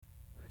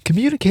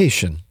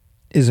Communication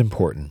is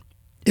important.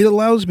 It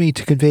allows me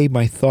to convey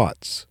my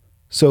thoughts.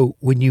 So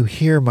when you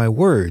hear my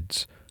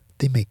words,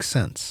 they make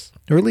sense.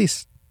 Or at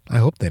least, I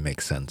hope they make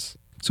sense.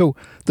 So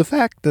the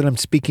fact that I'm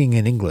speaking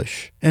in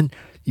English, and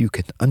you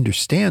can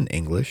understand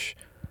English,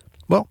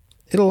 well,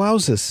 it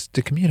allows us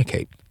to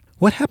communicate.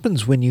 What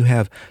happens when you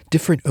have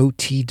different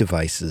OT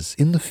devices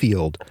in the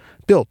field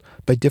built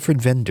by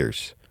different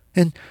vendors,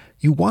 and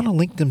you want to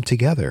link them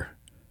together?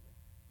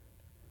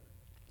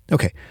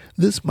 Okay,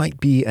 this might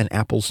be an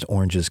apples to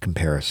oranges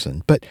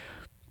comparison, but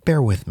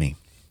bear with me.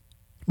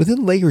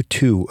 Within Layer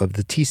 2 of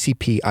the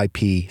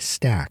TCP/IP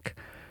stack,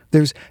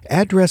 there's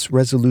Address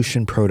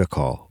Resolution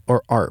Protocol,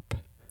 or ARP.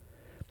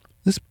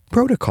 This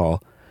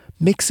protocol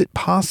makes it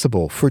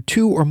possible for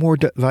two or more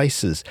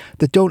devices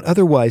that don't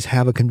otherwise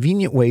have a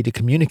convenient way to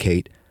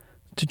communicate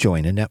to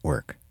join a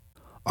network.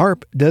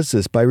 ARP does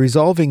this by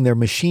resolving their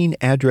machine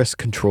address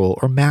control,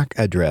 or MAC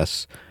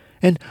address,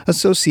 and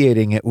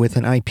associating it with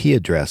an IP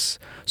address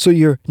so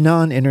your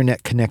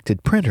non-internet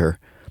connected printer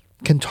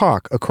can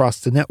talk across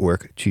the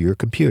network to your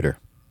computer.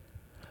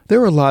 There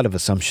are a lot of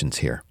assumptions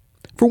here.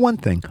 For one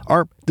thing,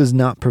 ARP does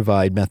not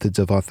provide methods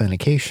of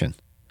authentication.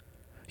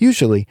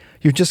 Usually,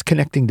 you're just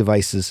connecting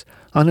devices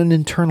on an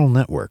internal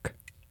network.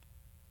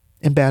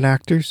 And bad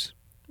actors,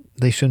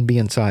 they shouldn't be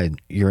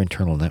inside your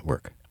internal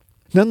network.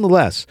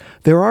 Nonetheless,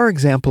 there are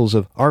examples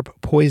of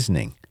ARP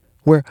poisoning,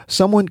 where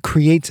someone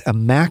creates a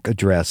MAC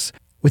address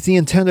with the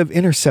intent of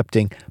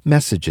intercepting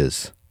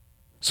messages.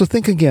 So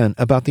think again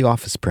about the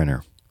office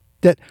printer.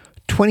 That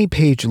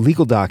 20-page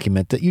legal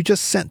document that you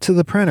just sent to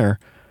the printer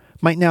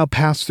might now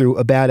pass through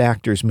a bad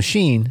actor's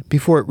machine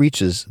before it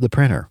reaches the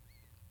printer.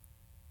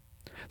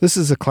 This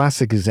is a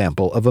classic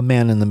example of a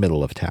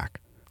man-in-the-middle attack.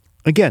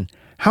 Again,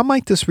 how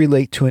might this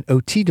relate to an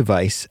OT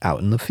device out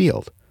in the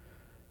field?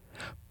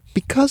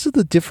 Because of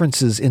the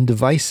differences in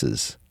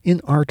devices, in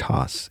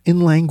RTOS,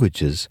 in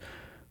languages,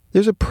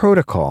 there's a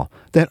protocol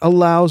that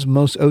allows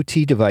most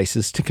OT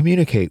devices to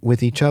communicate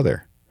with each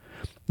other.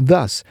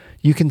 Thus,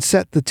 you can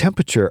set the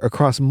temperature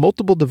across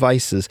multiple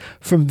devices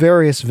from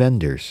various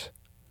vendors,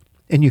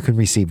 and you can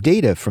receive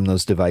data from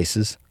those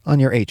devices on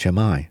your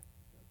HMI.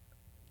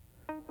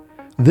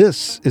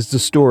 This is the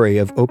story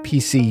of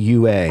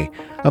OPC-UA,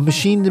 a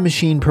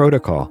machine-to-machine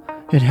protocol,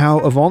 and how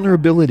a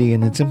vulnerability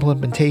in its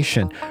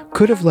implementation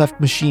could have left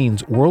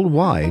machines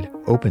worldwide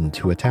open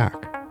to attack.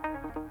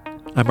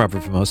 I'm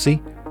Robert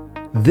Famosi.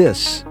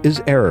 This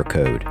is Error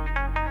Code.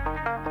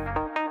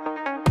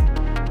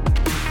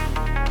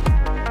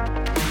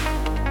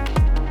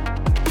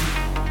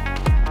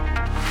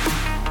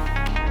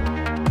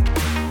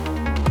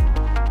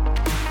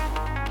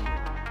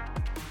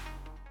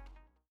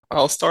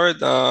 I'll start.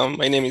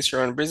 My name is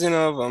Sharon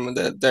Brizinov. I'm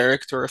the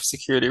Director of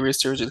Security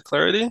Research at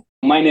Clarity.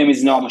 My name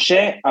is Noam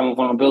Moshe. I'm a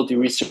vulnerability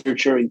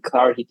researcher in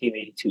Clarity Team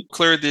 82.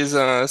 Clarity is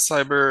a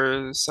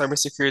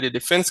cybersecurity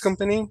defense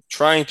company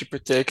trying to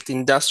protect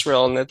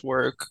industrial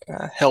network,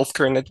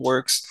 healthcare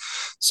networks,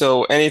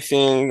 so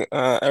anything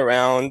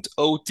around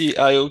OT,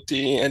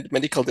 IoT, and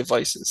medical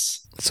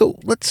devices. So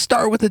let's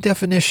start with a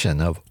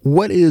definition of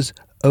what is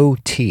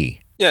OT.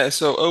 Yeah,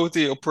 so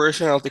OT,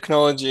 operational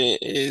technology,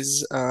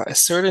 is a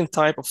certain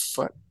type of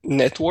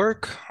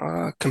network,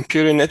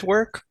 computer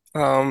network,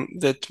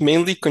 that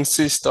mainly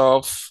consists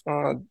of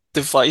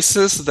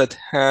devices that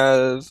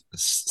have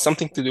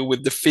something to do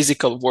with the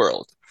physical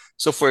world.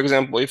 So, for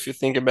example, if you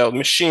think about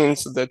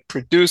machines that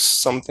produce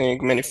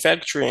something,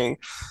 manufacturing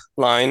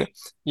line,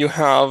 you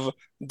have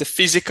the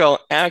physical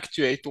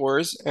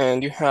actuators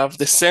and you have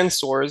the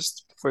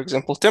sensors, for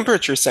example,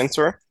 temperature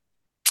sensor,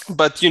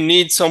 but you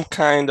need some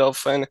kind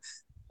of an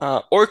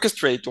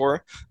orchestrator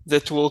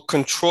that will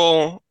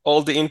control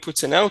all the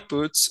inputs and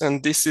outputs,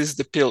 and this is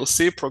the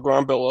PLC,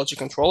 Programmable Logic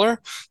Controller,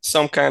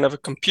 some kind of a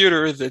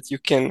computer that you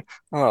can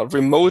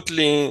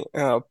remotely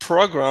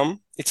program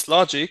its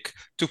logic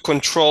to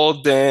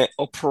control the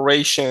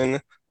operation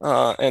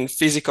and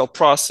physical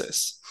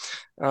process.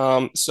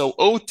 So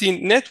OT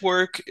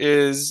network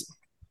is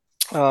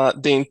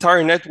the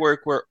entire network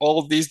where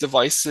all these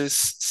devices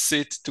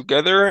sit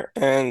together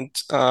and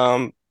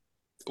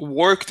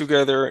work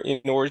together in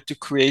order to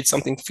create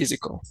something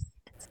physical.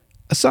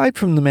 Aside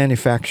from the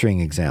manufacturing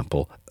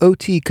example,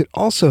 OT could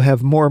also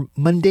have more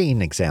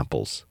mundane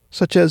examples,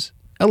 such as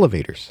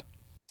elevators.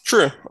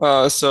 Sure.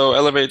 So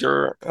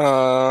elevator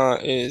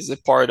is a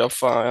part of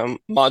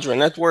modular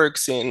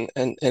networks in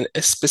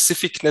a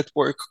specific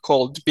network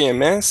called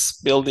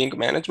BMS, Building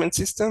Management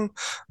System.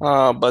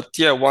 But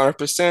yeah,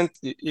 100%,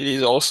 it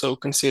is also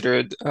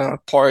considered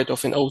part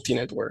of an OT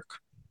network.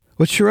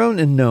 What Sharon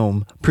and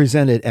Noam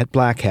presented at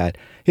Black Hat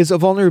is a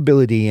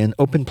vulnerability in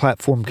Open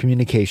Platform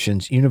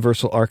Communications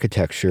Universal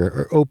Architecture,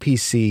 or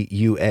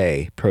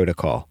OPC-UA,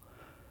 protocol.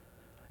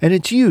 And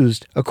it's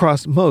used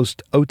across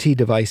most OT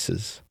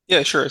devices.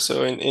 Yeah, sure.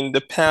 So in the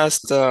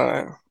past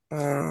a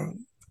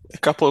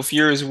couple of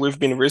years, we've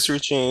been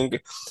researching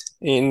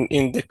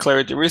in the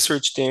Clarity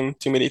research team,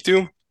 Team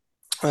 82.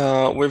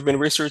 We've been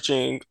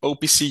researching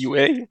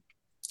OPC-UA.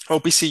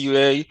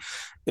 OPC-UA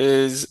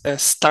is a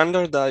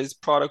standardized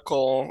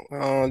protocol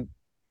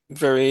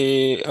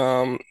very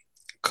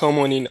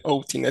common in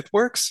OT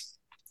networks.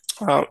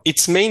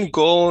 Its main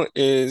goal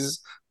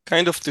is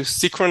kind of to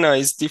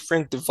synchronize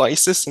different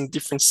devices and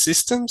different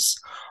systems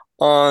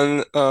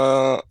on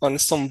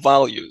some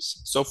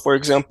values. So, for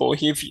example,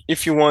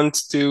 if you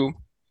want to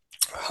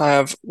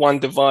have one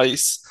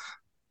device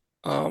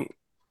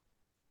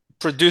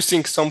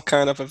producing some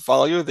kind of a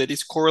value that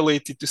is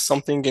correlated to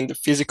something in the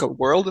physical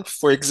world.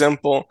 For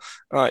example,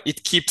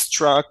 it keeps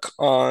track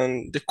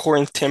on the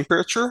current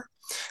temperature,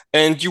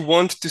 and you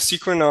want to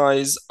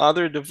synchronize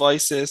other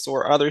devices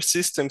or other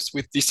systems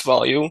with this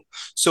value.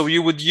 So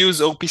you would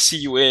use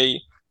OPC-UA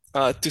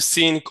to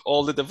sync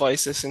all the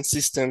devices and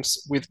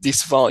systems with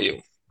this value.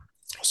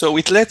 So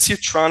it lets you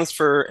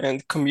transfer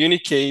and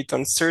communicate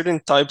on certain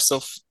types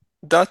of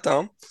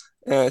data,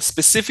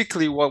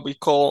 specifically what we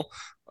call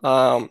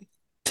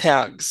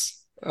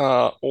tags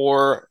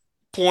or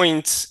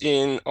points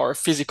in our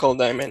physical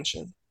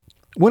dimension.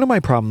 One of my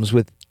problems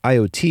with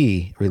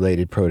IoT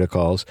related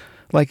protocols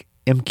like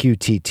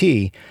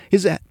MQTT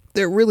is that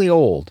they're really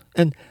old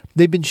and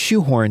they've been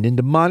shoehorned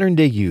into modern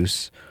day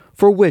use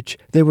for which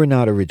they were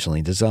not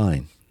originally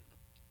designed.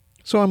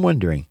 So I'm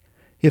wondering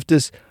if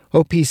this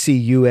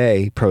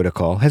OPC-UA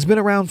protocol has been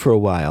around for a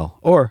while,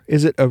 or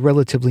is it a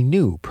relatively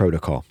new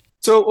protocol?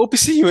 So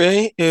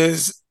OPC-UA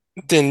is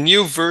the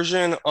new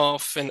version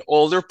of an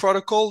older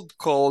protocol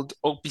called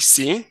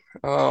OPC,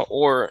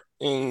 or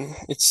in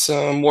its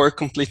more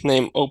complete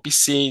name,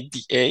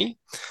 OPC-DA.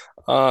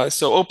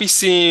 So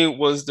OPC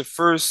was the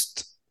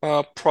first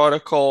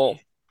protocol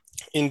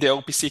in the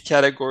OPC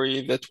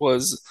category that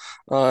was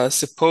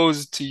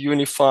supposed to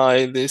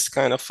unify this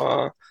kind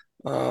of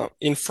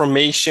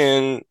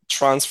information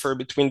transfer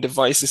between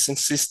devices and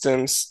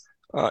systems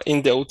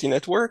in the OT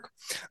network,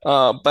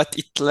 but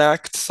it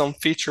lacked some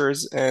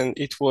features and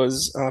it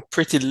was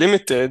pretty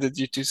limited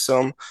due to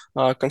some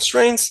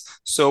constraints.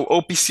 So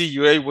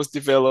OPC-UA was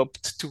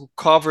developed to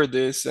cover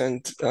this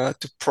and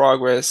to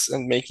progress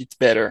and make it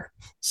better.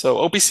 So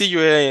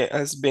OPC-UA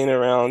has been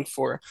around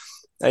for,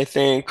 I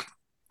think,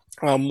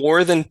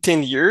 more than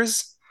 10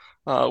 years,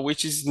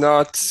 which is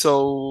not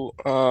so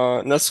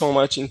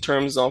much in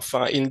terms of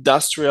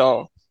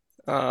industrial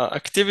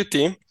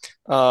activity,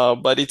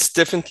 but it's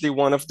definitely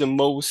one of the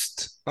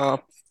most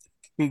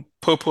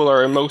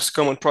popular and most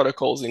common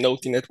protocols in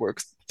OT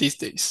networks these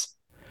days.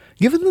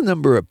 Given the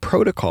number of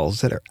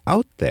protocols that are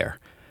out there,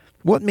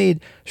 what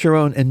made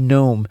Sharon and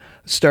Noam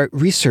start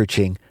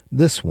researching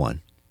this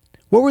one?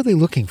 What were they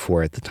looking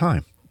for at the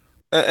time?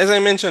 As I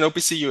mentioned,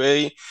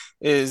 OPC-UA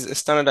is a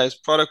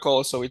standardized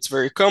protocol, so it's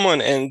very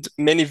common, and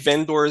many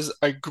vendors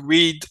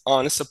agreed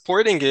on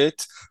supporting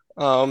it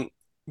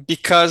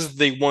because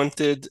they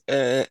wanted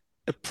a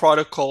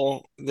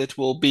protocol that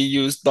will be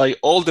used by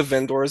all the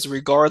vendors,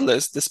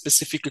 regardless the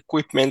specific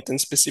equipment and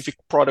specific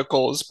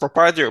protocols,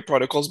 proprietary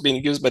protocols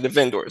being used by the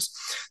vendors.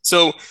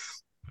 So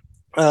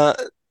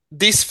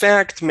this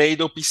fact made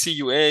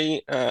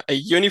OPC-UA a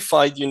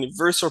unified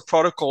universal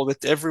protocol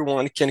that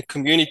everyone can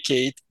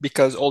communicate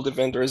because all the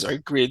vendors are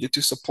agreed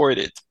to support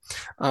it.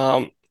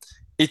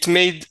 It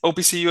made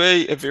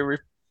OPC-UA a very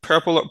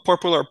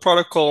popular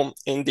protocol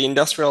in the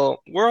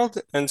industrial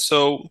world, and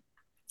so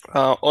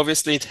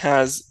obviously it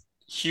has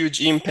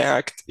huge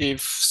impact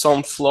if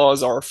some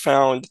flaws are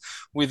found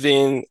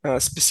within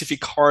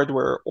specific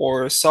hardware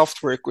or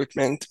software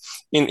equipment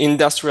in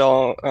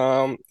industrial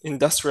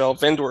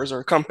vendors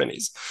or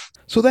companies.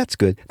 So that's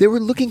good. They were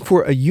looking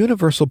for a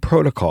universal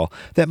protocol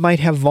that might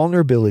have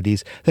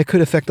vulnerabilities that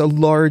could affect a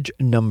large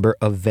number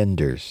of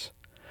vendors.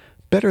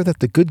 Better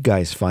that the good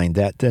guys find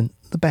that than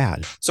the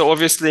bad. So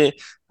obviously,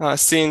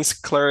 since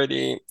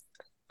Clarity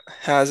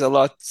has a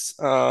lot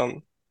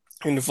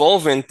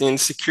involvement in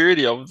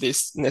security of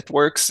these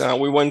networks,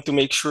 we want to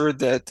make sure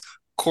that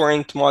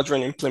current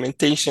modern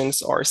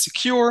implementations are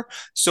secure.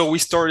 So we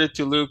started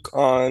to look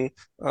on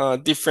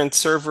different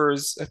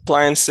servers,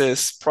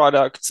 appliances,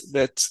 products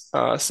that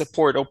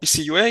support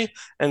OPC-UA,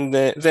 and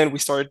then we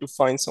started to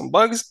find some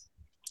bugs.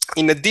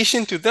 In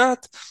addition to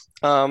that,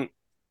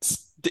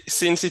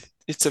 since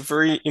it's a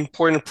very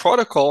important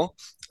protocol,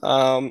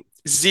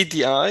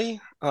 ZDI,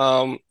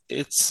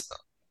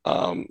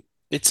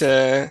 it's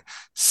a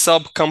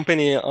sub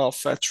company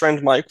of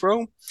Trend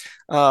Micro.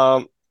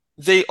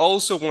 They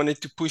also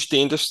wanted to push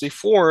the industry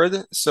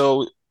forward.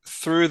 So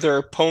through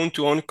their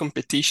Pwn2Own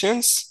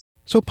competitions.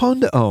 So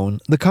Pwn2Own,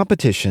 the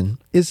competition,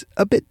 is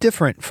a bit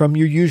different from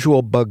your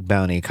usual bug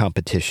bounty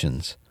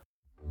competitions.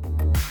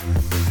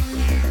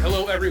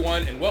 Hello,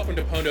 everyone, and welcome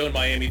to Pwn2Own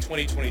Miami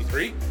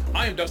 2023.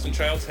 I am Dustin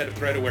Childs, Head of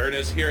Threat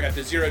Awareness here at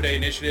the Zero Day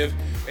Initiative,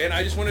 and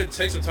I just wanted to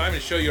take some time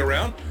and show you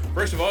around.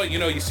 First of all,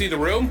 you see the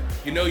room,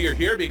 you're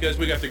here because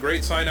we got the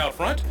great sign out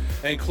front,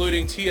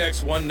 including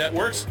TX1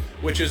 Networks,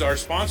 which is our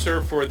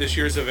sponsor for this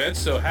year's event.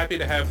 So happy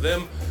to have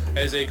them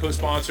as a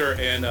co-sponsor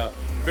and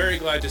very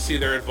glad to see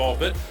their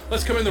involvement.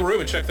 Let's come in the room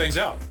and check things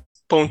out.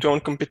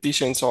 Pwn2Own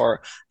competitions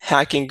are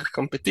hacking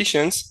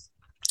competitions.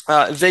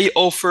 They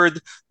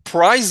offered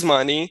prize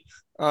money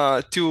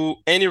to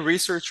any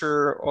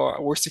researcher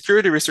or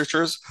security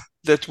researchers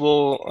that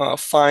will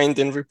find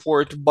and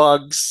report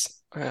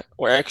bugs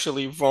or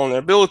actually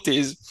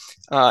vulnerabilities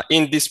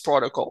in this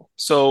protocol.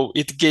 So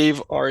it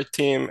gave our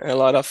team a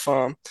lot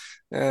of,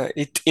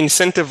 it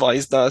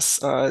incentivized us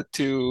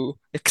to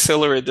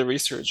accelerate the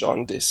research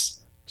on this.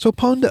 So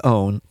Pwn to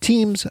Own,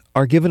 teams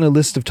are given a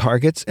list of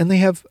targets and they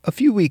have a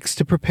few weeks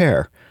to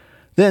prepare.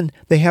 Then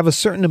they have a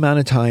certain amount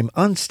of time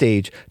on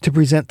stage to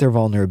present their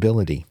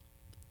vulnerability.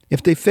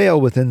 If they fail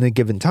within the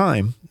given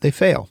time, they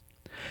fail.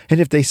 And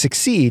if they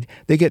succeed,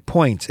 they get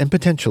points and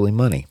potentially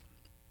money.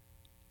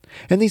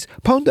 And these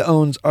Pwn to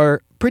Owns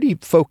are pretty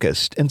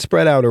focused and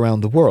spread out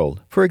around the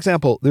world. For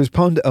example, there's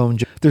Pwn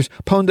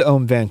to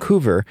Own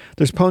Vancouver,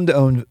 there's Pwn to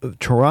Own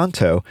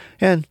Toronto,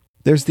 and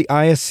there's the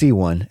ISC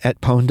one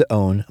at Pwn to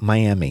Own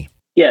Miami.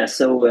 Yeah,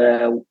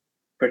 so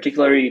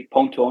particularly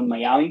Pwn to Own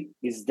Miami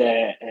is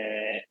the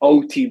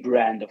OT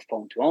brand of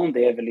Pwn to Own.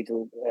 They have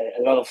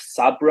a lot of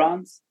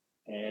sub-brands.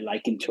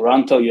 Like in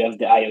Toronto, you have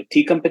the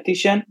IoT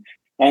competition,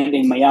 and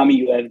in Miami,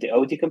 you have the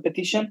OT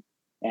competition.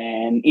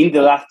 And in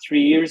the last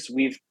 3 years,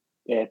 we've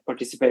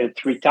participated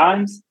 3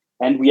 times,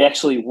 and we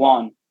actually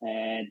won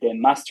the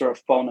Master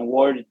of Pwn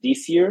Award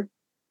this year.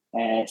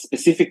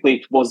 Specifically,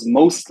 it was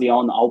mostly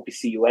on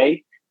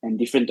OPC-UA and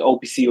different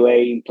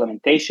OPC-UA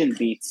implementation,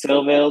 be it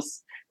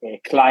servers,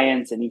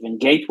 clients, and even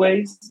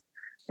gateways.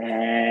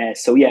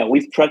 So yeah,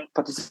 we've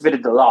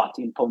participated a lot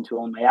in Pwn to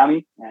Own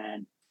Miami,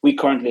 and we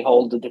currently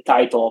hold the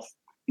title of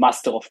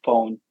Master of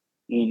Pwn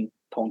in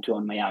Pwn to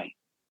Own Miami.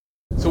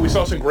 So we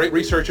saw some great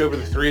research over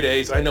the 3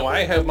 days. I know I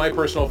have my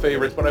personal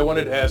favorites, but I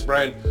wanted to ask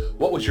Brian,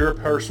 what was your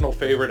personal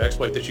favorite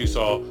exploit that you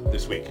saw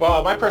this week?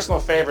 Well, my personal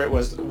favorite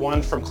was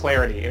one from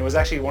Clarity. It was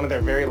actually one of their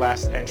very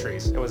last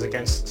entries. It was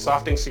against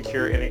Softing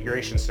Secure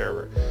Integration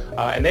Server.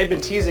 And they'd been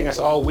teasing us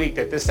all week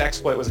that this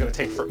exploit was going to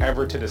take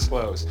forever to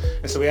disclose.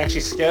 And so we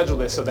actually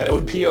scheduled it so that it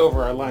would be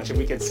over our lunch and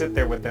we could sit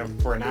there with them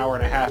for an hour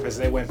and a half as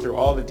they went through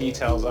all the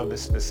details of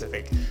this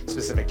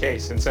specific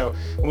case. And so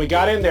when we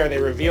got in there, they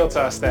revealed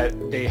to us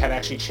that they had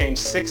actually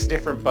changed 6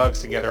 different bugs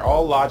together,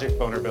 all logic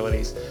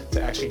vulnerabilities, to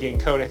actually gain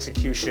code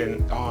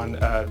execution on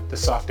the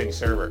Softing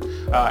server.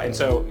 And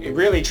so it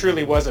really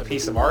truly was a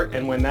piece of art,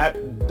 and when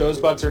those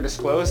bugs are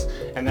disclosed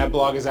and that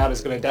blog is out,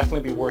 it's going to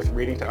definitely be worth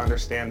reading to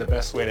understand the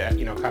best way to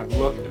kind of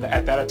look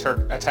at that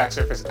attack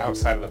surface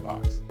outside of the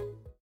box.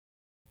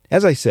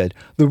 As I said,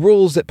 the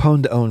rules that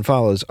Pwn to Own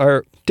follows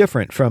are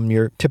different from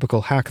your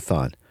typical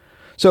hackathon.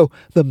 So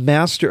the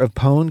Master of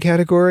Pwn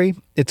category,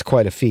 it's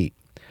quite a feat.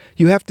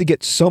 You have to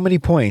get so many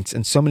points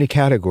in so many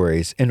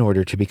categories in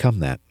order to become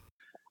that.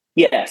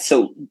 Yeah,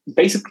 so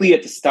basically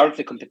at the start of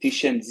the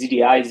competition,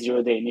 ZDI,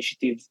 Zero Day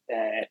Initiative,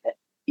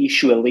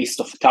 issue a list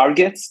of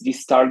targets.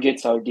 These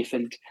targets are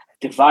different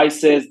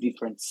devices,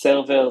 different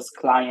servers,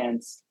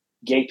 clients,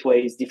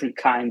 gateways, different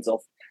kinds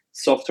of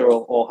software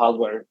or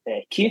hardware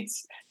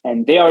kits,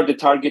 and they are the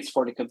targets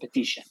for the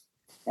competition.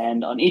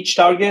 And on each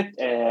target,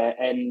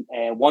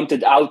 a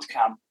wanted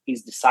outcome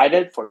is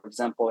decided. For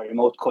example, a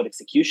remote code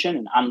execution,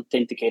 an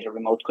unauthenticated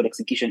remote code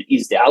execution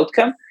is the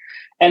outcome.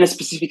 And a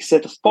specific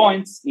set of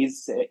points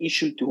is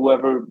issued to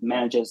whoever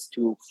manages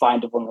to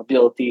find a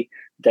vulnerability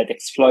that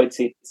exploits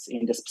it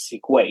in the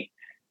specific way.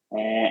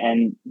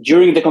 And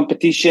during the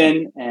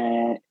competition,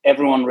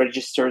 everyone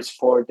registers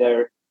for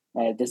their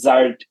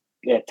desired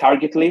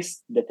target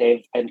list that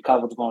they've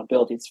uncovered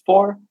vulnerabilities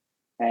for.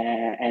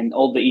 And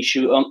all the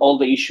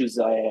issues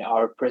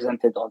are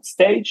presented on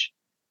stage.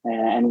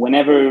 And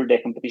whenever the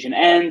competition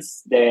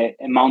ends, the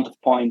amount of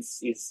points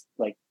is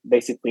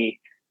basically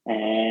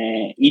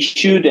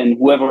issued, and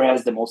whoever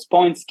has the most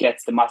points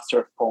gets the Master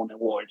of Pwn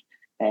Award.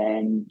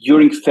 And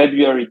during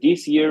February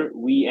this year,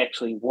 we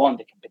actually won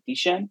the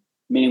competition,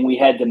 meaning we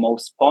had the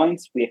most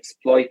points. We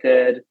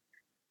exploited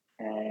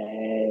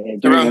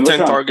around 10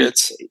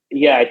 targets.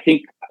 Yeah, I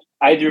think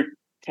either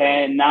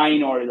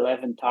 9 or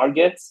 11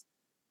 targets.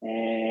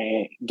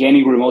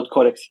 Gaining remote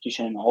code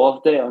execution in all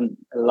of them,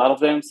 a lot of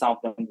them. Some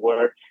of them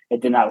were a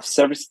denial of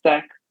service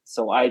attack.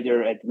 So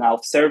either a denial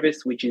of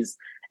service, which is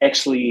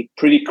actually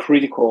pretty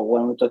critical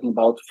when we're talking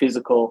about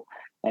physical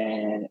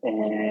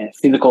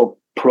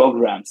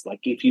programs. Like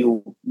if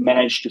you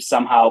manage to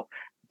somehow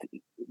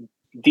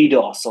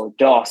DDoS or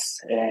DOS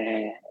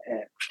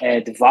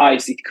a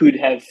device, it could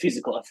have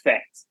physical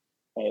effects,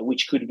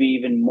 which could be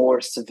even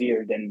more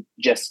severe than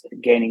just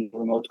gaining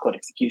remote code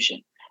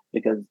execution,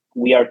 because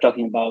we are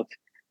talking about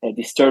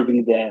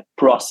disturbing the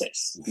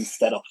process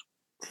instead of,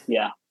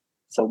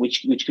 so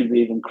which could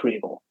be even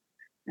critical.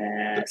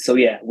 So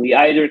we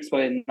either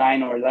exploited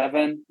 9 or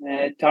 11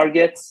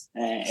 targets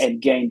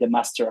and gained the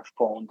Master of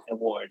Pwn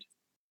Award.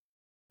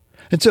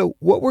 And so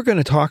what we're going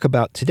to talk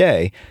about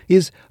today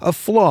is a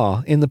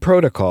flaw in the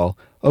protocol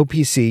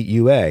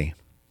OPC-UA.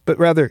 But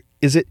rather,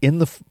 is it in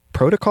the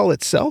protocol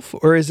itself,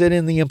 or is it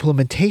in the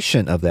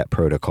implementation of that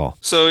protocol?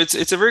 So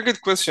it's a very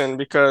good question,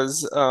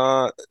 because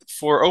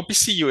for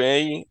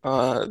OPC-UA,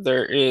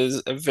 there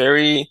is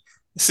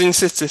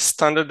since it's a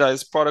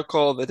standardized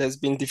protocol that has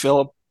been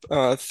developed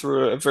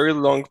through a very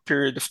long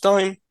period of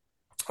time,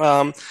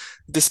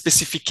 the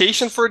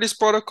specification for this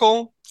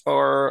protocol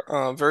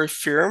are very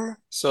firm.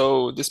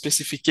 So the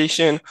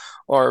specification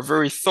are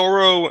very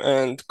thorough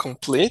and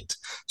complete.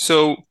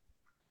 So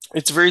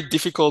it's very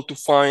difficult to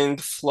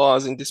find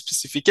flaws in the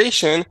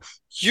specification.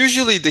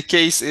 Usually the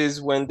case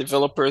is when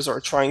developers are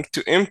trying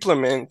to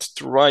implement,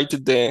 to write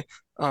the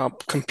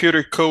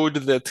computer code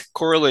that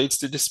correlates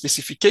to the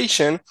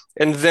specification,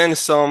 and then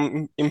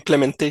some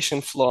implementation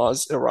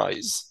flaws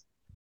arise.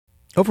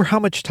 Over how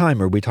much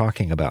time are we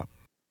talking about?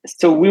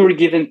 So we were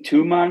given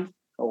 2 months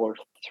or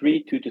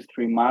 2 to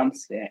 3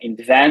 months in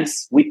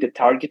advance with the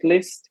target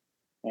list.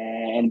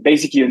 And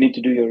basically you need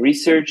to do your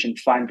research and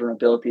find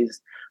vulnerabilities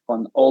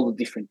on all the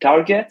different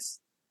targets.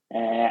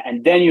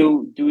 And then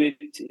you do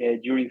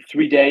it during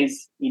 3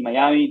 days in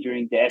Miami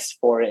during the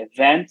S4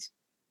 event,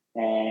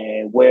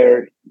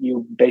 where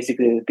you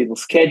basically people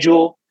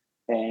schedule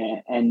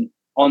and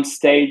on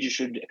stage you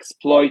should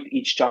exploit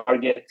each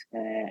target,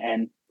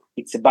 and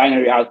it's a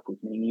binary output,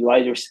 meaning you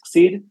either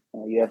succeed,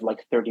 you have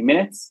like 30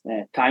 minutes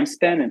time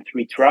span and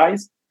 3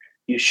 tries.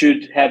 You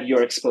should have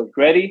your exploit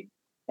ready,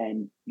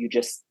 and you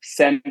just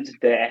start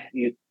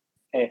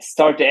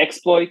the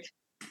exploit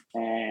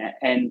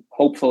and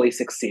hopefully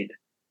succeed.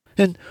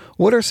 And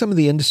what are some of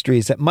the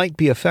industries that might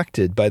be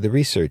affected by the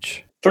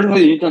research? First of all,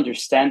 you need to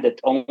understand that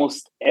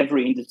almost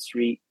every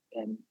industry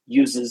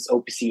uses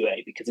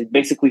OPC-UA because it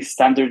basically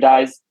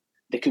standardized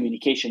the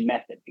communication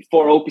method.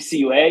 Before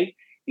OPC-UA,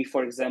 if,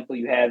 for example,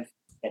 you have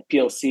a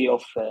PLC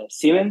of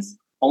Siemens,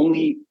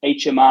 only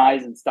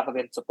HMIs and stuff like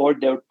that support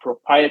their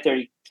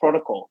proprietary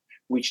protocol,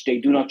 which they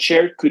do not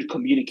share, could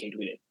communicate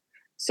with it.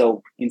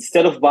 So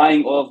instead of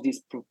buying all of this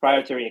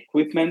proprietary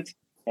equipment,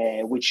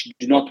 which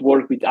do not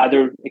work with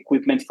other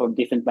equipment from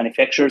different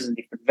manufacturers and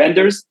different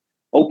vendors,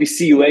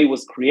 OPC-UA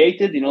was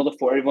created in order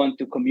for everyone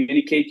to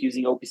communicate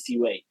using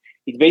OPC-UA.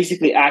 It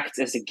basically acts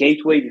as a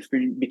gateway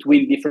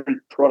between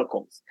different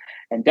protocols.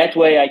 And that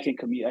way I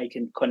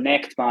can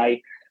connect my,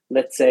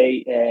 let's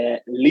say,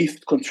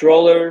 lift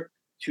controller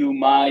to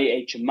my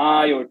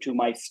HMI or to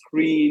my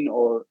screen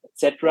or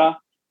etc.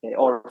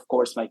 Or of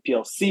course my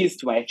PLCs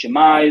to my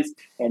HMIs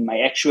and my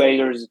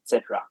actuators,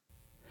 etc.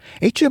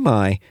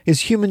 HMI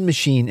is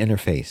human-machine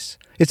interface.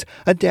 It's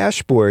a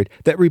dashboard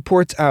that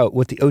reports out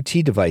what the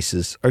OT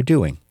devices are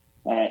doing.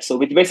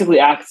 So it basically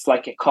acts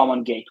like a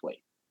common gateway.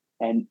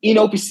 And in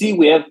OPC,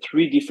 we have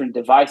 3 different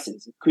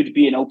devices. It could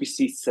be an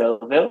OPC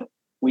server,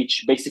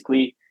 which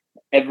basically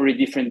every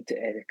different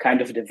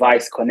kind of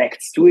device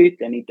connects to it,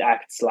 and it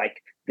acts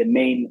like the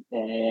main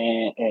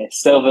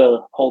server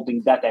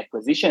holding data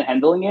acquisition,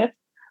 handling it.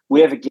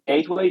 We have a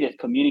gateway that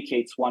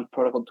communicates one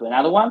protocol to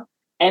another one.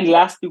 And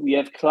lastly, we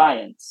have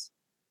clients.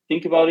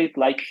 Think about it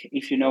like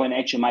if you know an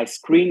HMI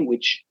screen,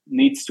 which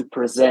needs to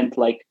present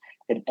like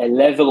a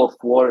level of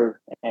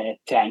water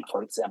tank,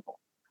 for example.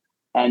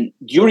 And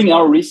during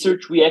our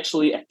research, we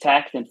actually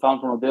attacked and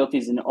found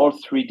vulnerabilities in all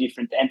 3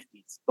 different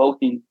entities, both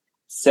in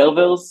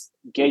servers,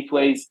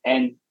 gateways,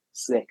 and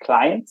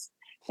clients.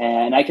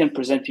 And I can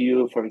present to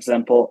you, for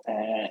example,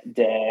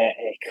 the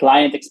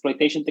client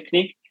exploitation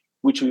technique,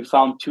 which we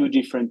found 2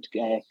 different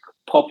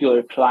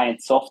popular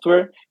client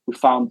software. We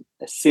found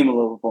a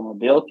similar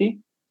vulnerability.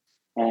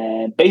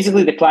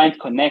 Basically, the client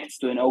connects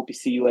to an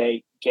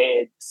OPC-UA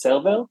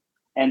server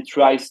and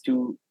tries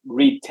to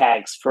read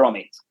tags from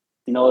it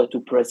in order to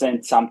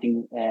present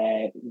something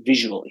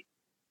visually.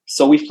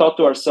 So we thought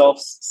to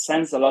ourselves,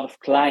 since a lot of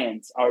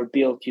clients are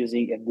built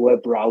using a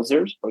web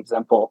browser, for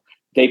example,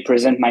 they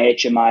present my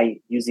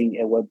HMI using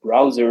a web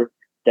browser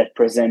that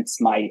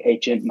presents my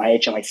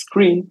HMI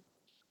screen,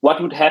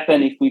 what would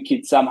happen if we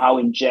could somehow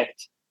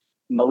inject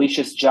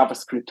malicious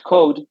JavaScript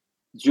code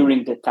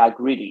during the tag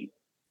reading?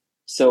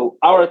 So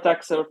our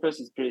attack surface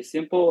is pretty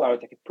simple. Our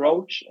attack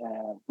approach,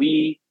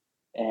 we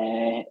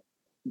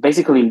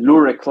basically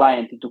lure a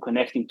client into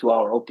connecting to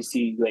our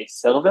OPC-UA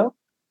server.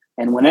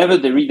 And whenever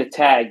they read a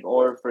tag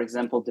or, for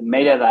example, the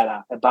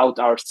metadata about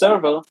our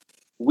server,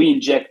 we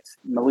inject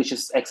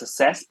malicious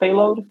XSS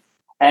payload,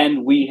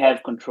 and we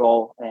have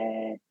control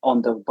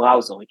on the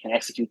browser. We can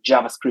execute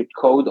JavaScript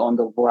code on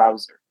the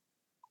browser.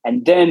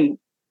 And then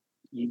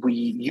we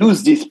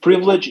use this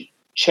privilege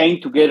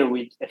chained together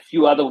with a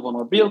few other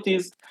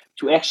vulnerabilities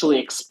to actually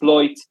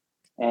exploit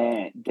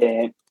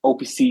the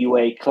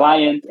OPC-UA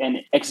client and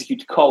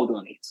execute code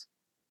on it.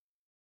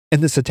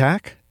 In this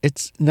attack,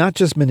 it's not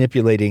just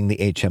manipulating the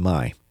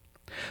HMI.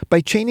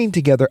 By chaining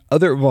together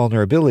other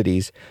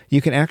vulnerabilities,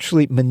 you can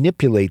actually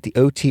manipulate the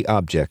OT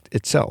object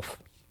itself.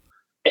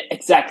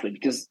 Exactly,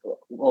 because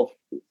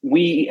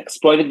we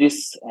exploited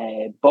this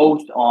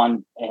both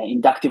on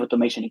inductive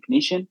automation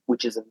ignition,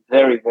 which is a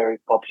very, very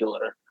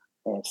popular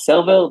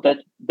server that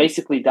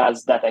basically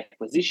does data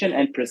acquisition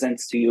and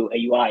presents to you a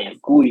UI, a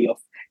GUI of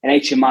an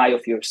HMI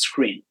of your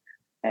screen.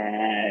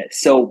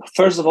 So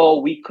first of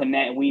all, we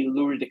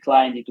lure the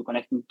client into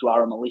connecting to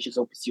our malicious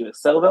OPC-UA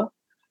server.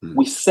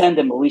 We send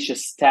a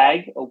malicious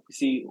tag,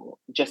 OPC,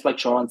 just like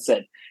Sharon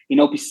said. In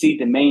OPC,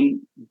 the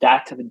main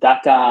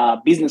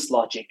data business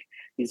logic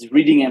is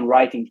reading and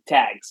writing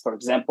tags. For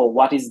example,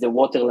 what is the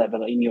water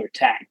level in your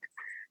tank?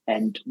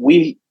 And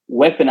we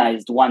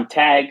weaponized one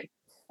tag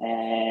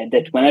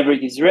that whenever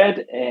it is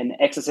read, an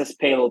XSS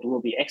payload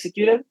will be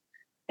executed.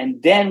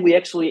 And then we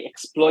actually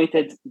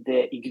exploited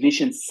the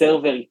Ignition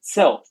server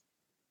itself.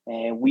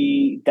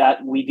 We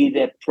did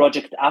a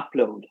project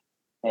upload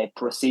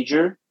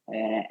procedure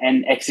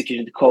and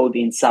executed code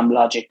in some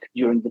logic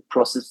during the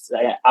process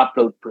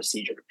upload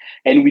procedure.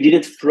 And we did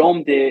it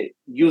from the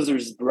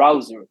user's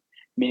browser,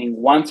 meaning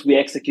once we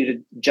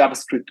executed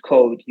JavaScript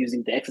code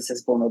using the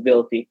XSS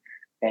vulnerability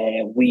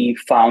we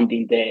found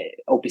in the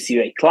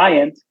OPC-UA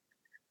client,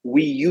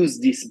 we use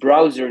this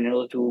browser in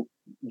order to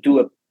do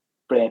a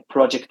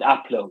project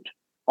upload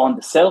on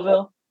the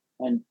server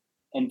and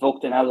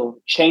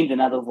chained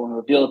another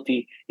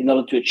vulnerability in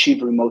order to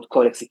achieve remote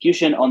code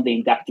execution on the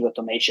inductive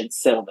automation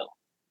server,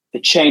 the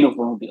chain of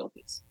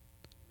vulnerabilities.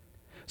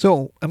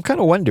 So I'm kind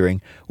of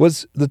wondering,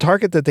 was the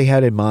target that they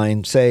had in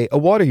mind, say, a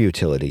water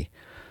utility?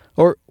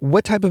 Or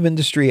what type of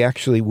industry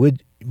actually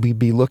would we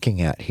be looking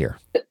at here?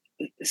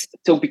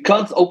 So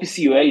because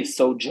OPC-UA is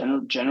so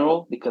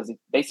general, because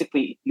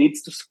it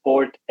needs to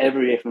support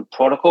every different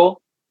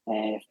protocol,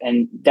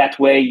 and that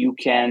way you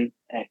can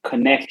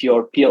connect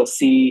your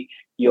PLC,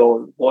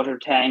 your water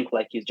tank,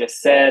 like you just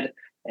said,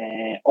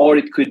 or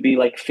it could be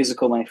like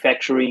physical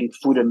manufacturing,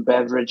 food and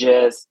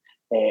beverages,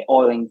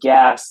 oil and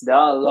gas. There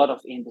are a lot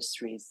of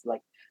industries,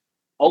 like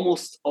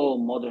almost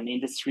all modern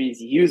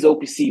industries use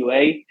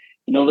OPC-UA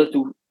in order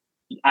to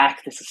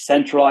act as a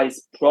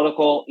centralized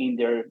protocol in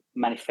their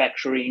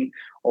manufacturing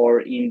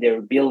or in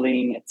their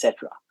building,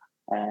 etc.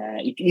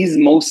 It is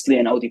mostly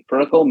an OT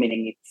protocol,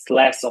 meaning it's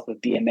less of a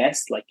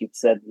BMS, like you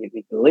said with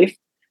the lift,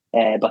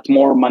 but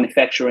more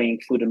manufacturing,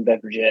 food and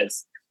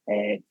beverages,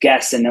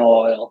 gas and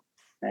oil,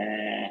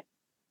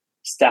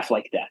 stuff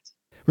like that.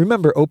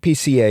 Remember,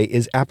 OPC-UA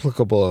is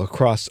applicable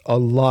across a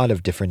lot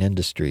of different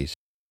industries.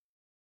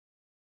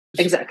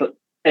 Exactly.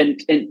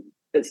 And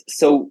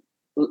so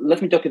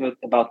let me talk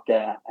about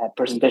the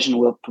presentation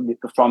we'll be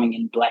performing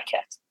in Black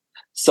Hat.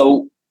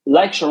 So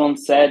like Sharon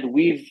said,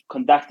 we've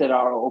conducted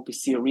our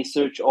OPC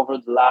research over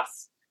the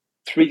last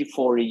 3 to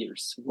 4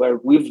 years, where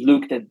we've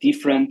looked at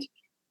different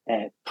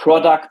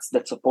products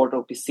that support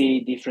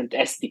OPC, different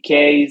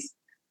SDKs,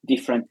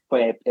 different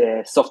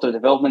software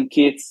development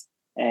kits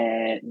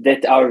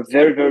that are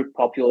very, very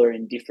popular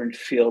in different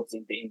fields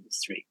in the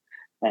industry.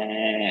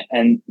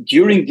 And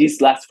during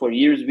these last 4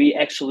 years, we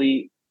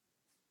actually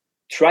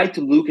try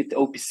to look at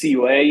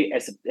OPC-UA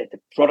at the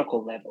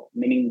protocol level,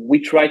 meaning we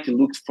try to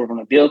look for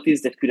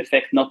vulnerabilities that could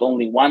affect not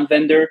only one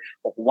vendor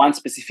or one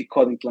specific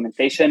code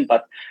implementation,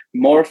 but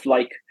more of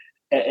like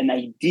an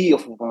idea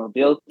of a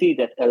vulnerability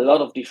that a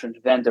lot of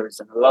different vendors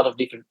and a lot of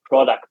different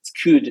products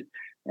could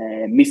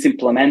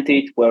misimplement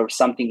it, where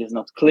something is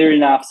not clear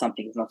enough,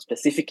 something is not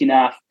specific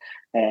enough,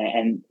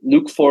 and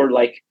look for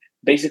like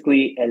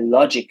basically a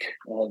logic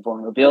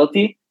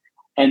vulnerability,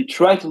 and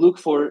try to look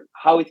for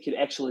how it could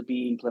actually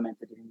be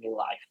implemented in real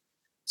life.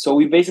 So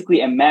we basically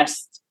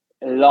amassed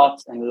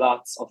lots and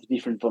lots of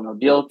different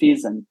vulnerabilities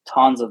and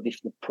tons of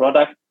different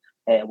products,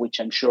 which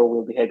I'm sure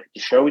we'll be happy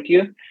to share with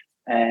you,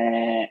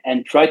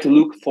 and try to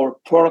look for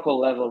protocol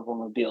level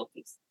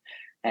vulnerabilities.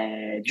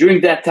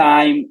 During that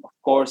time, of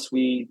course,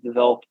 we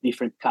developed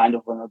different kind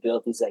of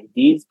vulnerabilities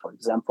IDs. For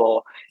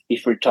example,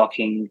 if we're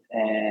talking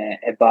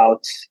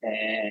about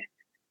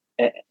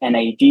an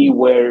ID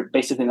where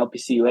basically in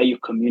OPC-UA you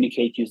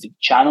communicate using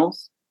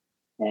channels.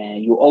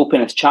 You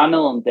open a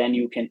channel and then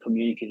you can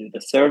communicate with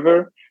the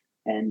server.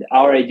 And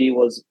our idea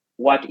was,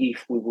 what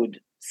if we would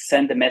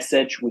send a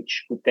message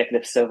which would take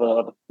the server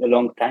a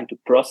long time to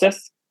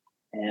process?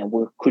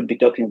 We could be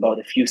talking about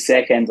a few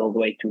seconds all the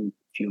way to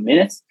a few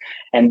minutes.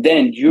 And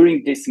then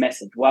during this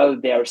message, while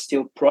they are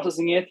still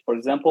processing it, for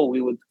example,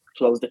 we would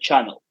close the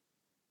channel.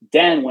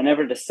 Then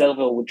whenever the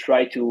server would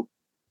try to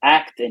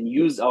act and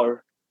use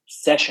our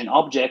session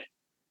object,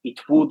 it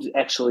would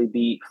actually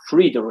be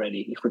freed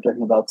already if we're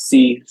talking about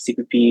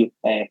CPP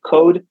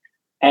code,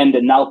 and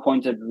the null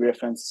pointer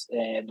reference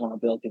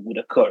vulnerability would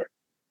occur.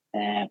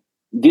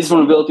 This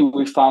vulnerability,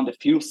 we found a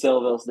few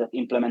servers that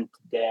implement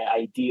the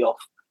idea of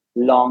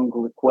long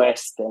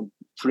request and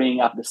freeing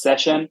up the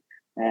session,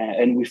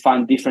 and we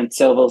found different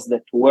servers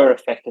that were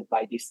affected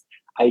by this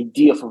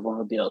idea of a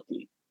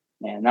vulnerability.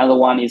 Another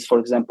one is, for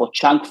example,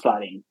 chunk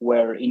flooding,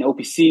 where in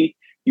OPC,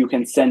 you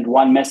can send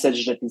one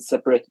message that is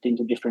separated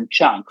into different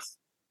chunks.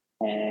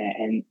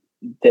 And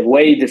the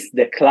way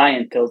the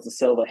client tells the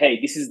server, hey,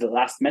 this is the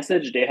last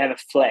message, they have a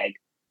flag.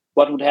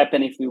 What would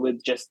happen if we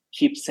would just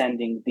keep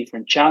sending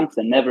different chunks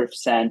and never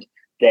send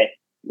the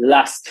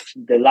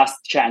last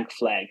chunk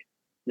flag?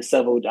 The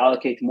server would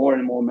allocate more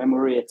and more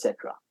memory,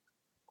 etc.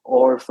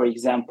 Or, for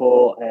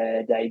example,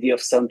 the idea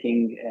of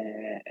sending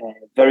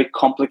a very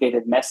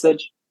complicated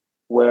message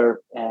where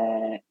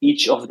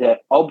each of the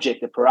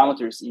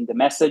parameters in the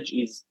message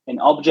is an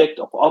object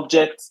of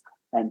objects,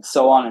 and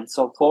so on and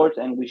so forth.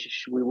 And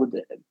we would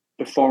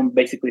perform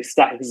basically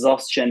stack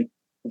exhaustion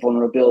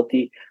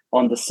vulnerability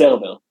on the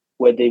server,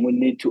 where they would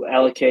need to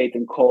allocate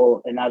and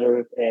call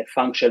another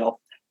function of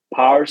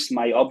parse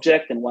my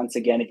object. And once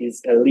again, it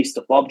is a list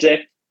of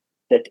objects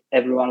that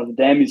every one of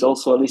them is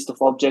also a list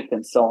of objects,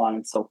 and so on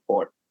and so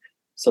forth.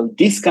 So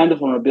these kind of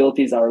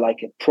vulnerabilities are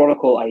like a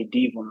protocol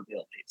ID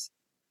vulnerabilities,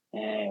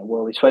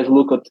 where we try to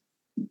look at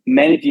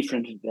many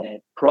different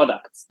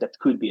products that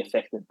could be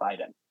affected by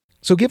them.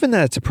 So given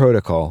that it's a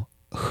protocol,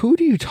 who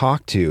do you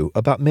talk to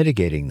about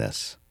mitigating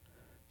this?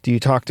 Do you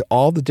talk to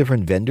all the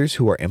different vendors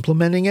who are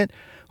implementing it?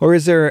 Or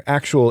is there an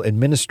actual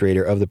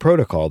administrator of the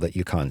protocol that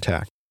you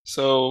contact?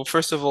 So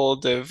first of all,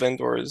 the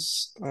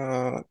vendors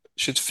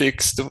should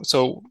fix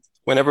so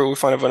whenever we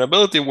find a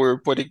vulnerability, we're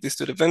reporting this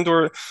to the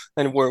vendor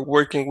and we're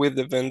working with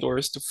the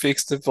vendors to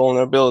fix the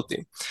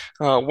vulnerability.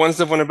 Once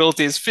the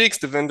vulnerability is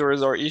fixed, the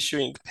vendors are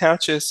issuing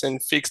patches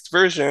and fixed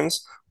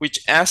versions,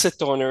 which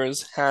asset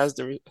owners have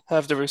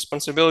the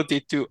responsibility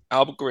to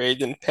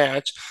upgrade and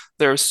patch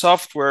their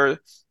software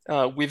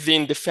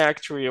within the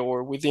factory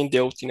or within the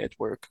OT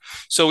network.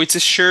 So it's a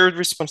shared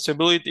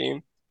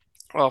responsibility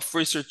of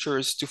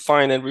researchers to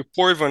find and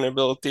report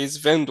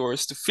vulnerabilities,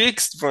 vendors to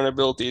fix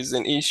vulnerabilities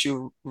and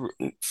issue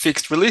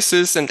fixed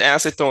releases, and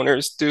asset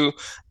owners to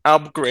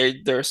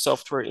upgrade their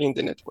software in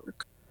the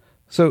network.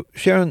 So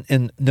Sharon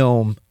and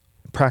Noam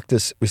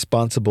practice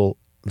responsible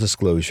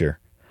disclosure.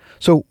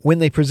 So when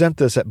they present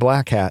this at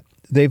Black Hat,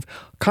 they've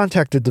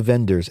contacted the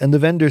vendors, and the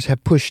vendors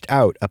have pushed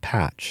out a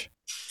patch.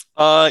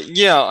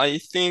 Yeah, I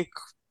think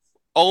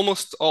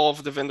almost all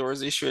of the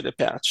vendors issued a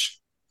patch.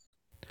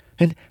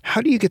 And how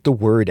do you get the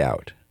word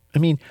out? I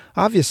mean,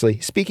 obviously,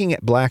 speaking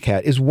at Black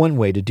Hat is one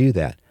way to do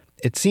that.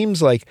 It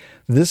seems like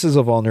this is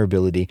a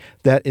vulnerability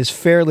that is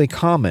fairly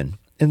common,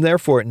 and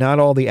therefore not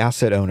all the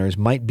asset owners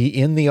might be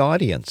in the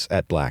audience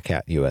at Black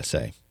Hat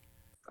USA.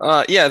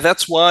 Yeah,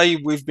 that's why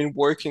we've been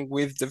working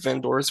with the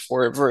vendors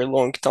for a very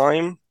long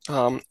time,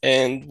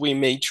 and we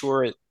made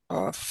sure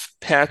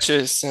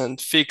patches and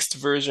fixed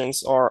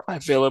versions are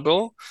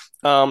available.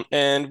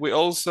 And we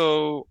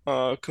also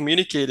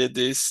communicated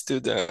this to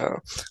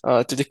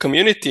the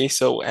community,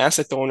 so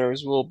asset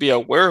owners will be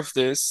aware of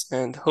this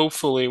and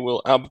hopefully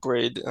will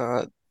upgrade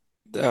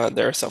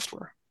their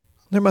software.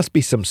 There must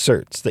be some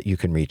certs that you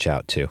can reach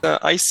out to.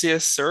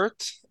 ICS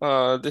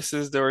CERT, this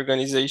is the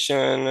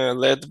organization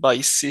led by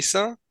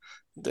CISA,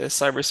 the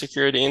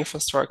cybersecurity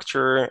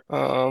infrastructure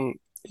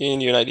in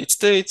the United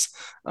States,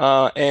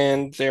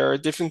 and they're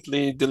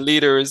definitely the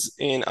leaders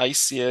in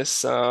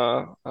ICS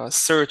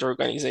CERT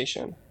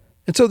organization.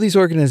 And so these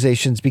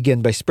organizations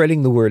begin by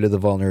spreading the word of the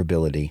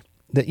vulnerability,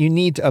 that you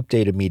need to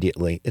update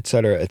immediately, et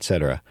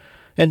cetera,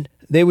 and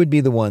they would be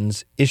the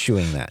ones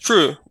issuing that.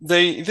 True.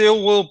 They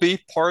will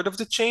be part of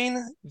the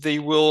chain. They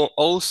will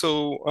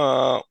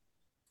also,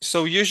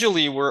 so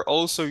usually we're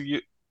also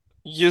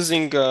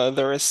using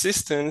their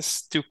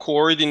assistance to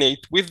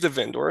coordinate with the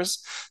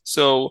vendors.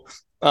 So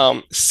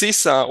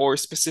CISA, or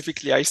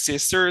specifically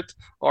ICS CERT,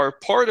 are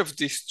part of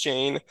this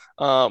chain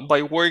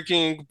by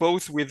working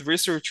both with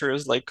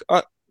researchers like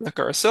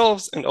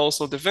ourselves and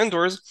also the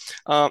vendors,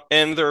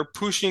 and they're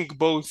pushing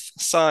both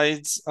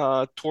sides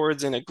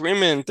towards an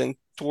agreement and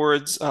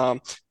towards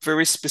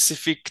very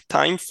specific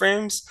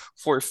timeframes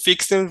for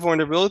fixing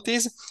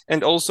vulnerabilities,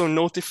 and also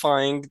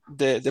notifying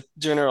the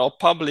general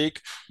public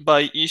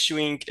by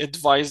issuing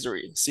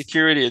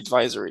security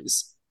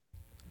advisories.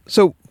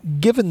 So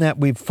given that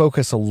we've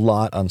focused a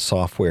lot on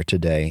software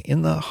today,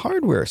 in the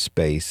hardware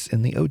space,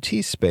 in the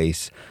OT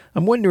space,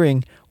 I'm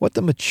wondering what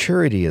the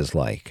maturity is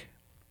like.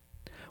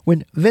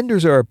 When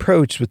vendors are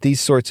approached with these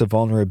sorts of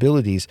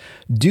vulnerabilities,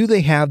 do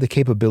they have the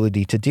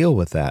capability to deal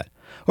with that?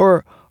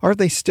 Or are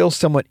they still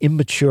somewhat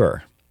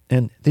immature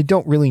and they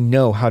don't really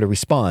know how to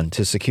respond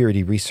to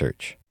security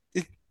research?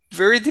 It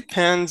very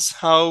depends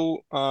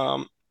how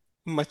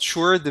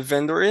mature the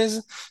vendor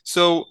is.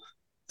 So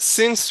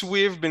since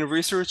we've been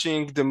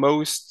researching the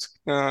most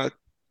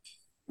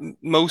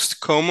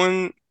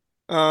common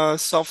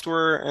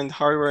software and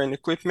hardware and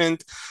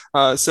equipment,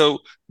 so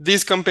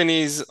these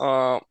companies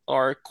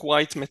are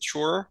quite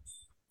mature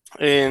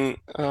in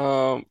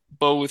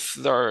both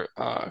their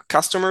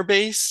customer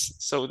base,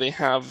 so they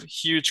have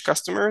huge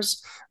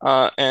customers,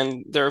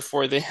 and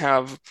therefore they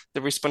have the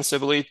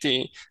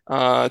responsibility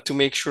to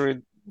make sure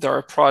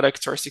their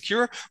products are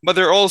secure, but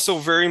they're also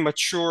very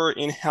mature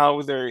in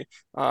how they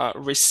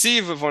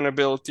receive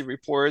vulnerability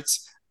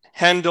reports,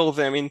 handle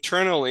them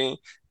internally,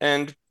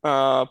 and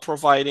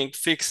providing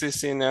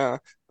fixes in a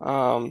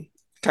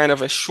kind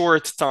of a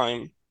short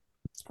time,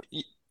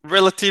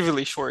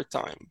 relatively short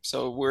time.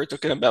 So we're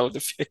talking about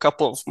a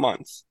couple of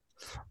months.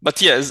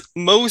 But yes,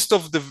 most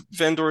of the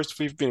vendors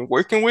we've been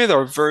working with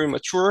are very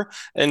mature,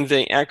 and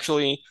they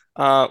actually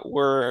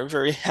were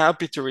very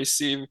happy to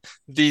receive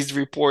these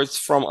reports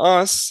from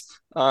us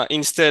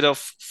instead of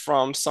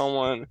from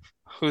someone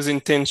whose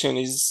intention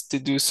is to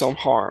do some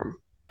harm.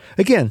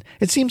 Again,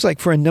 it seems like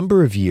for a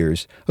number of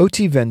years,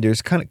 OT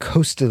vendors kind of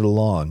coasted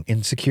along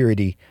in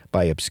security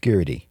by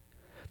obscurity.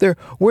 There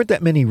weren't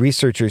that many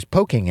researchers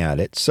poking at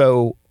it,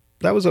 so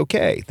that was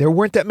okay. There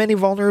weren't that many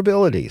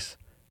vulnerabilities.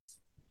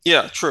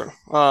 Yeah, true.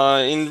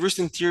 In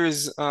recent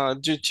years,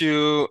 due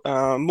to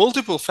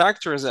multiple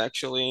factors,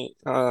 actually,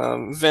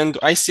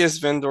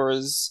 ICS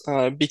vendors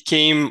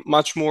became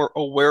much more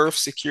aware of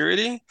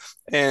security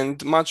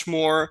and much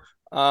more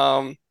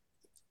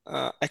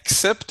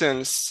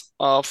acceptance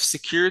of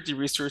security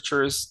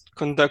researchers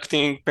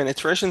conducting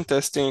penetration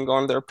testing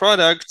on their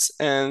products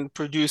and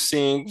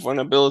producing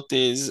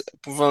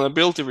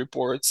vulnerability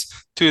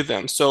reports to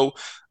them. So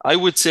I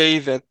would say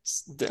that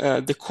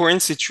the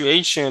current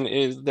situation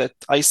is that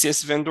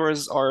ICS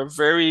vendors are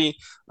very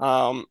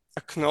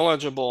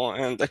acknowledgeable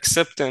and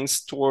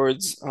acceptance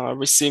towards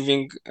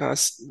receiving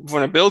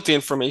vulnerability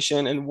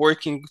information and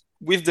working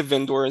with the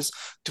vendors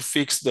to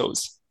fix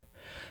those.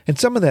 And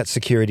some of that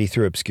security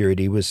through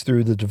obscurity was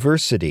through the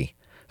diversity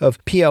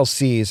of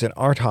PLCs and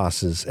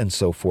RTOSs and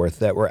so forth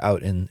that were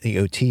out in the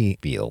OT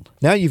field.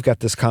 Now you've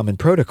got this common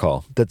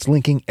protocol that's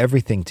linking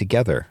everything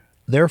together.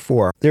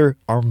 Therefore, there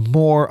are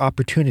more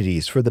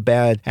opportunities for the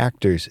bad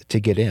actors to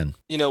get in.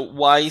 You know,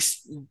 why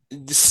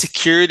the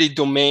security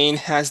domain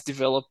has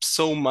developed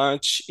so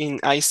much in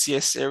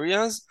ICS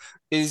areas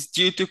is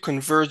due to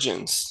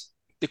convergence,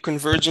 the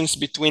convergence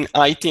between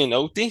IT and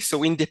OT.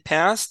 So in the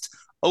past,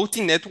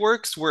 OT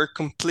networks were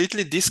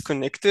completely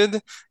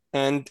disconnected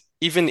and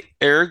even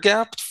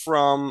air-gapped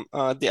from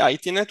the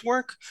IT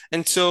network.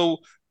 And so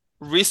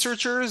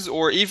researchers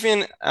or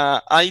even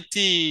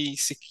IT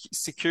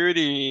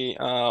security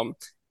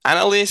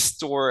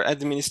analysts or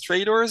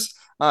administrators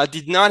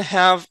did not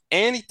have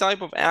any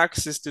type of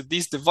access to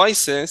these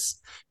devices.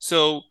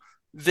 So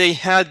they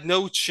had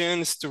no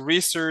chance to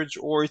research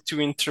or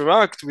to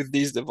interact with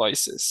these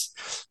devices.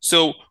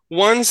 So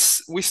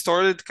once we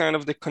started kind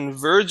of the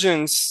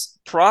convergence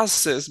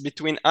process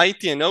between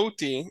IT and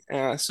OT,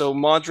 so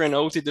modern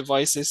OT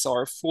devices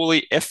are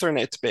fully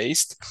Ethernet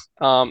based.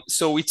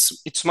 So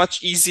it's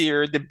much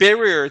easier. The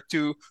barrier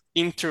to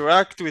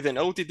interact with an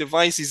OT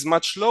device is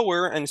much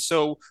lower, and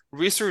so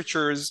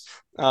researchers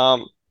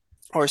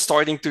are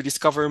starting to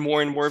discover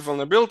more and more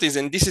vulnerabilities.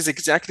 And this is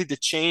exactly the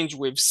change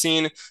we've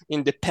seen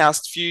in the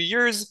past few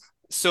years.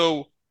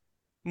 So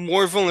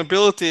more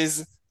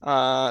vulnerabilities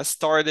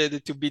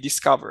started to be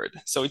discovered.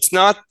 So it's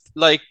not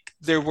like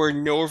there were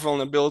no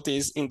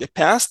vulnerabilities in the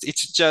past.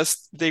 It's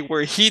just they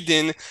were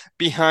hidden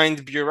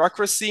behind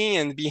bureaucracy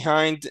and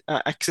behind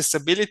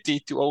accessibility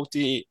to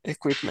OT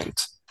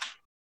equipment.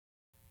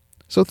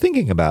 So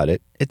thinking about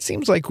it, it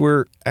seems like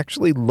we're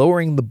actually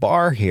lowering the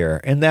bar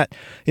here, and that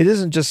it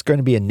isn't just going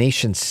to be a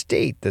nation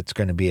state that's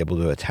going to be able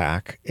to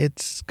attack.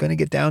 It's going to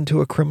get down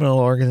to a criminal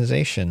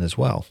organization as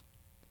well.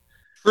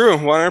 True,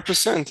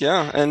 100%,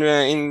 yeah. And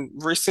in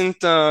recent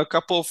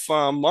couple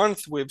of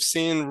months, we've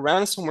seen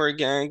ransomware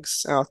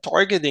gangs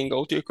targeting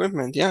OT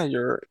equipment. Yeah,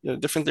 you're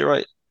definitely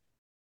right.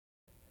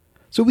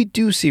 So we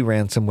do see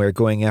ransomware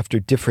going after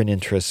different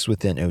interests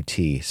within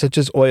OT, such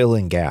as oil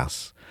and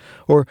gas,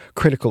 or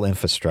critical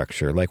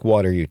infrastructure like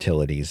water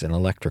utilities and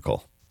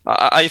electrical.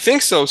 I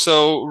think so.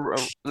 So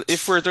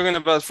if we're talking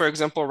about, for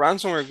example,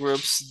 ransomware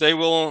groups, they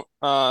will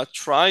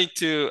try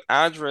to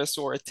address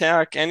or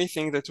attack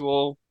anything that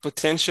will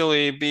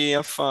potentially be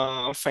of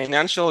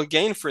financial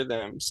gain for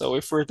them. So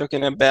if we're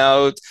talking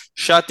about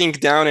shutting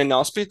down an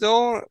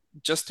hospital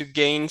just to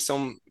gain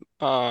some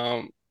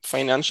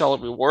financial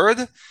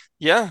reward,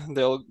 yeah,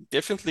 they'll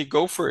definitely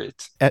go for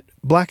it. At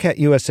Black Hat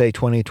USA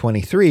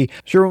 2023,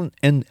 Sharon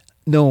and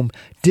Noam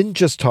didn't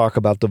just talk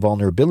about the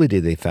vulnerability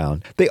they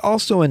found, they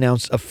also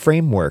announced a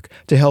framework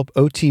to help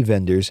OT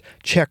vendors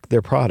check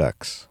their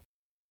products.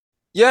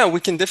 Yeah, we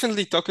can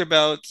definitely talk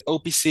about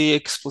OPC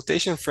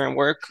exploitation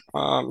framework.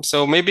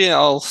 So maybe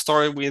I'll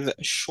start with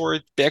a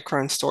short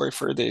background story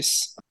for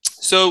this.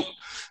 So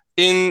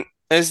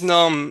as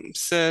Noam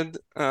said,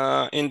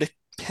 in the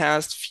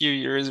past few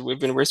years, we've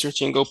been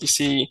researching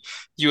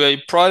OPC-UA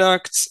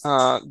products.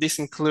 This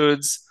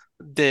includes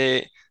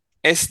the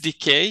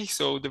SDK,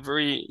 so the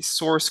very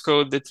source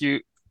code that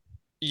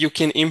you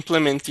can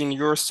implement in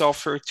your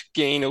software to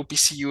gain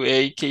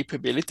OPC-UA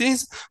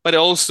capabilities, but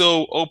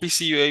also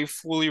OPC-UA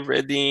fully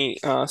ready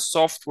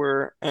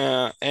software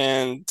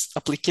and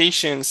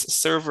applications,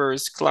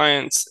 servers,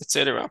 clients,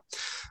 etc.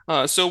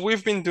 So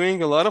we've been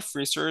doing a lot of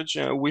research.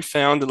 We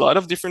found a lot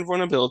of different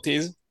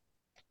vulnerabilities.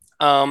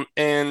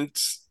 And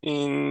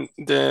in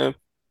the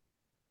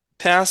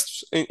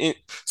past,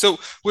 so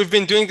we've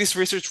been doing this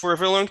research for a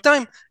very long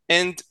time.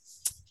 And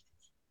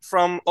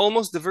from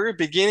almost the very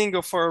beginning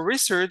of our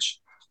research,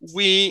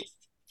 we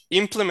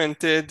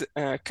implemented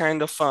a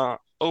kind of a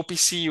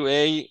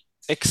OPC-UA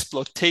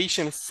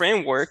exploitation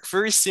framework,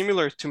 very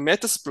similar to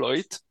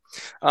Metasploit,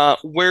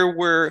 where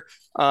we're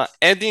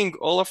adding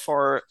all of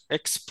our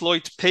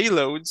exploit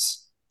payloads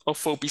of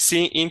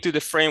OPC into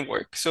the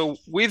framework. So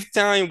with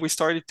time, we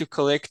started to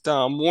collect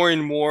more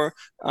and more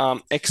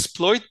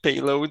exploit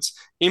payloads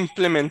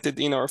implemented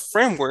in our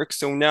framework.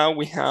 So now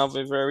we have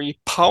a very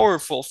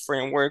powerful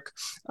framework,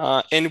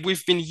 and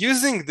we've been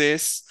using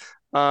this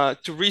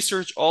to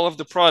research all of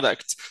the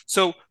products.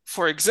 So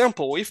for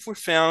example, if we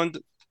found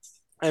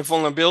a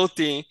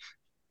vulnerability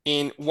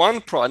in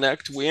one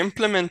product, we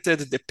implemented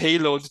the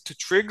payload to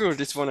trigger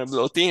this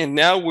vulnerability, and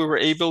now we were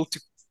able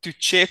to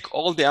check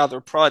all the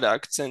other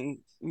products and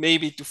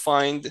maybe to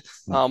find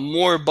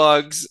more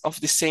bugs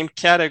of the same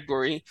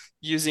category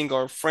using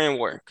our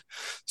framework.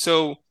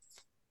 So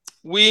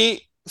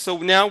we So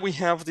now we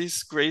have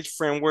this great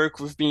framework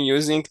we've been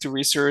using to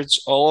research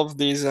all of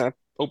these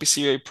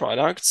OPC-UA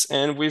products,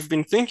 and we've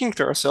been thinking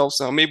to ourselves,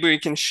 maybe we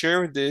can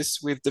share this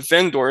with the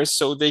vendors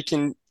so they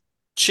can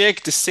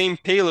check the same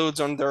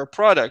payloads on their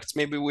products.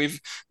 Maybe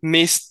we've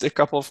missed a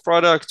couple of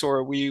products,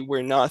 or we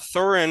were not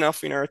thorough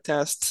enough in our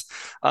tests.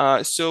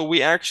 So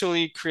we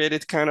actually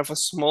created kind of a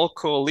small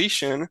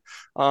coalition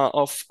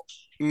of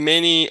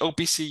many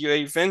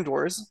OPC-UA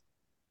vendors,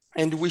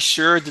 and we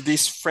shared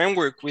this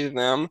framework with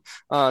them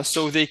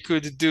so they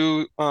could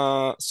do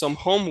some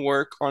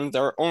homework on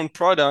their own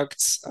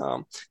products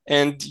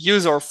and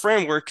use our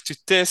framework to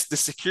test the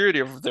security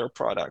of their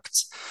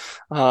products.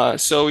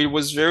 So it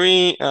was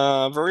very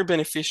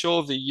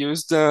beneficial. They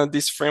used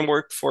this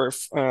framework for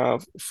a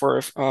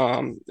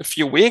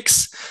few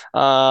weeks.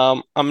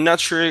 I'm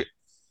not sure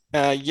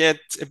yet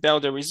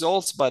about the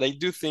results, but I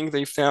do think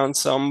they found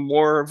some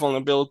more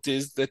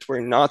vulnerabilities that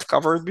were not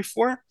covered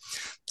before.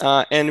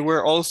 And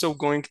we're also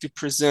going to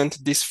present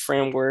this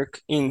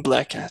framework in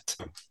Black Hat.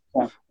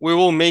 Yeah.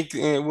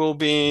 We'll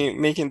be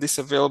making this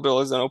available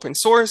as an open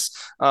source,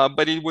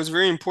 but it was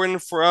very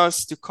important for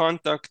us to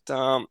contact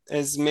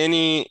as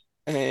many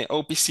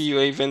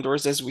OPC-UA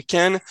vendors as we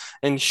can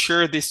and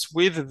share this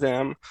with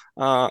them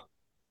a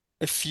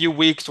few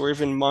weeks or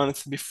even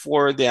months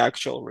before the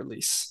actual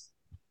release.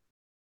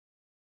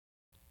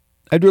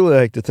 I'd really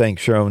like to thank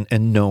Sharon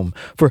and Noam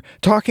for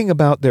talking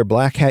about their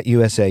Black Hat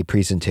USA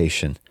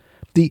presentation.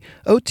 The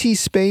OT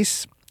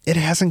space, it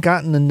hasn't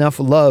gotten enough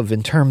love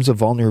in terms of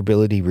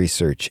vulnerability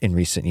research in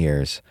recent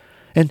years.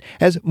 And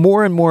as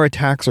more and more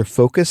attacks are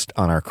focused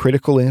on our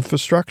critical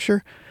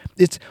infrastructure,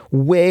 it's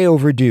way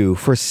overdue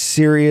for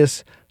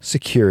serious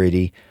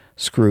security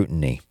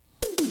scrutiny.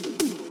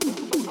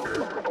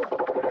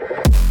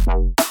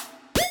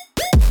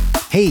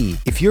 Hey,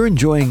 if you're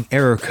enjoying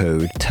Error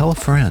Code, tell a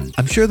friend.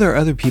 I'm sure there are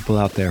other people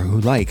out there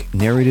who like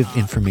narrative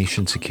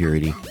information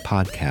security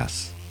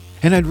podcasts.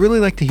 And I'd really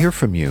like to hear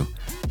from you.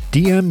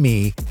 DM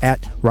me at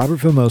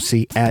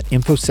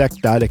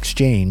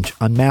robertvamosi@infosec.exchange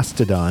on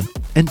Mastodon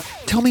and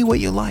tell me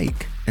what you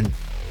like and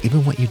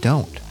even what you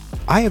don't.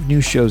 I have new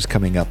shows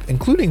coming up,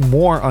 including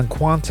more on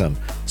quantum.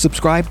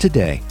 Subscribe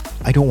today.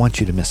 I don't want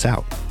you to miss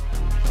out.